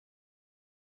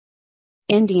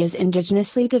India's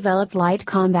indigenously developed light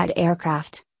combat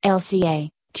aircraft, LCA,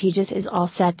 Tejas is all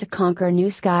set to conquer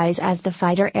new skies as the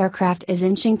fighter aircraft is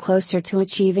inching closer to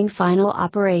achieving final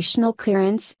operational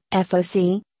clearance,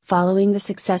 FOC, following the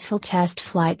successful test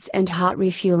flights and hot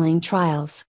refueling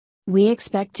trials. We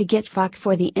expect to get FOC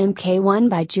for the Mk-1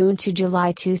 by June to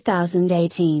July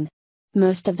 2018.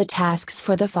 Most of the tasks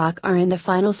for the FOC are in the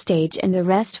final stage and the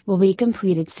rest will be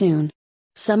completed soon.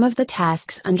 Some of the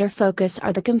tasks under focus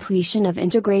are the completion of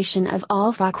integration of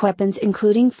all FOC weapons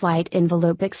including flight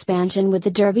envelope expansion with the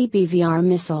Derby BVR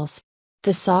missiles.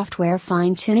 The software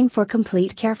fine-tuning for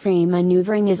complete carefree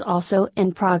maneuvering is also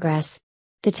in progress.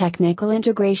 The technical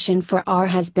integration for R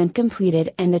has been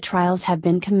completed and the trials have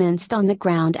been commenced on the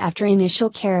ground after initial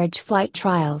carriage flight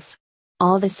trials.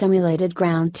 All the simulated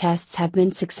ground tests have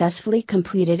been successfully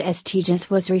completed as Tejas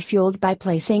was refueled by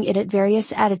placing it at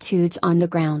various altitudes on the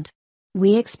ground.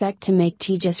 We expect to make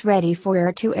Tejas ready for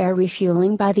air-to-air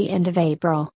refueling by the end of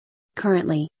April.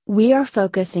 Currently, we are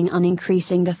focusing on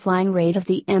increasing the flying rate of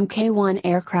the Mk-1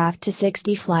 aircraft to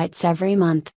 60 flights every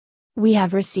month. We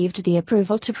have received the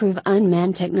approval to prove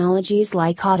unmanned technologies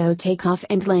like auto takeoff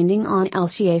and landing on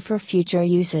LCA for future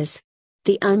uses.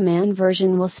 The unmanned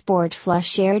version will sport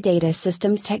flush air data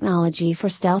systems technology for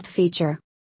stealth feature.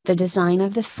 The design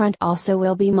of the front also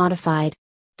will be modified.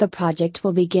 The project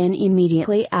will begin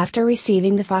immediately after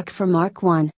receiving the FOC for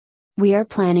Mk-1. We are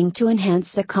planning to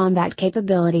enhance the combat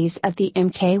capabilities of the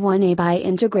Mk-1A by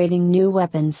integrating new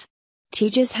weapons.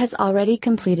 Tejas has already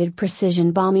completed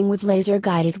precision bombing with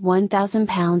laser-guided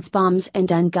 1,000-pound bombs and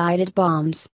unguided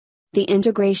bombs. The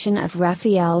integration of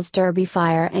Rafael's Derby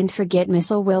fire and frigate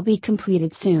missile will be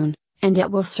completed soon, and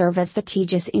it will serve as the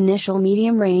Tejas' initial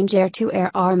medium-range air-to-air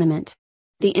armament.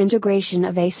 The integration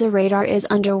of AESA radar is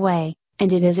underway,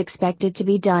 and it is expected to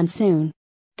be done soon.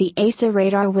 The AESA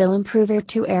radar will improve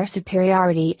air-to-air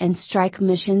superiority and strike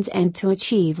missions and to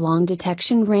achieve long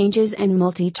detection ranges and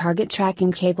multi-target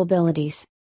tracking capabilities.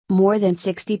 More than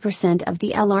 60% of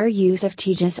the LRUs of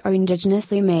Tejas are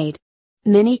indigenously made.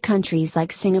 Many countries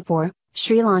like Singapore,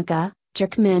 Sri Lanka,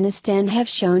 Turkmenistan have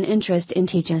shown interest in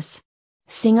Tejas.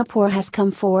 Singapore has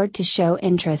come forward to show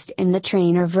interest in the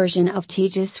trainer version of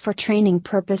Tejas for training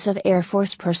purpose of Air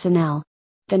Force personnel.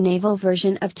 The naval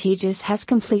version of Tejas has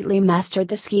completely mastered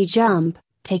the ski jump,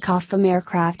 takeoff from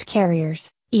aircraft carriers,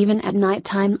 even at night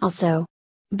time also.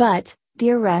 But,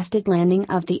 the arrested landing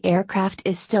of the aircraft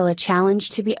is still a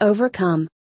challenge to be overcome.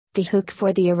 The hook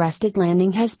for the arrested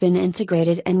landing has been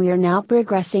integrated and we are now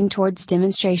progressing towards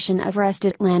demonstration of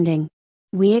arrested landing.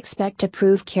 We expect to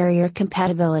prove carrier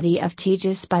compatibility of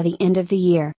Tejas by the end of the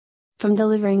year. From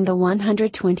delivering the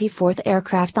 124th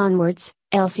aircraft onwards,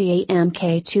 LCA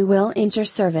Mk-2 will enter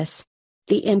service.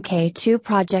 The Mk-2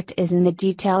 project is in the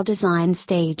detailed design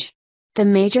stage. The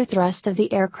major thrust of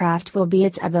the aircraft will be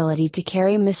its ability to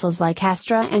carry missiles like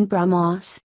Astra and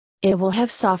BrahMos. It will have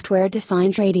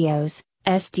software-defined radios,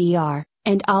 SJha,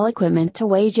 and all equipment to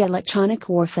wage electronic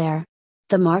warfare.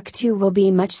 The Mark II will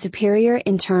be much superior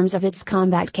in terms of its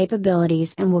combat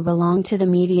capabilities and will belong to the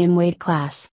medium weight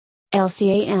class.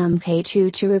 LCA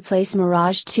Mk-2 to replace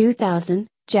Mirage 2000,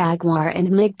 Jaguar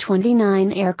and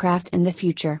MiG-29 aircraft in the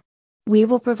future. We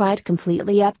will provide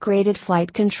completely upgraded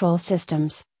flight control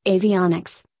systems,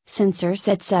 avionics, sensors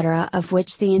etc. of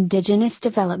which the indigenous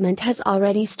development has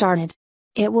already started.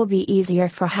 It will be easier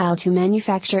for HAL to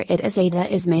manufacture it as SJha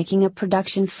is making a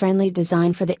production-friendly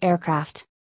design for the aircraft.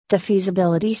 The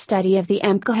feasibility study of the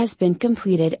Mk has been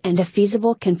completed and a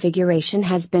feasible configuration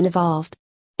has been evolved.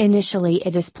 Initially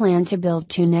it is planned to build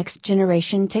 2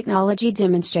 next-generation technology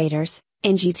demonstrators,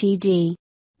 NGTD.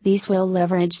 These will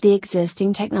leverage the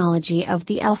existing technology of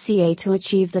the LCA to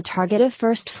achieve the target of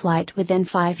first flight within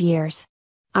 5 years.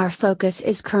 Our focus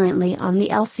is currently on the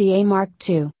LCA Mark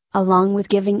II, along with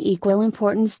giving equal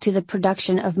importance to the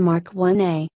production of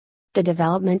Mk-1A. The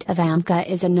development of Mk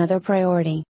is another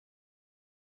priority.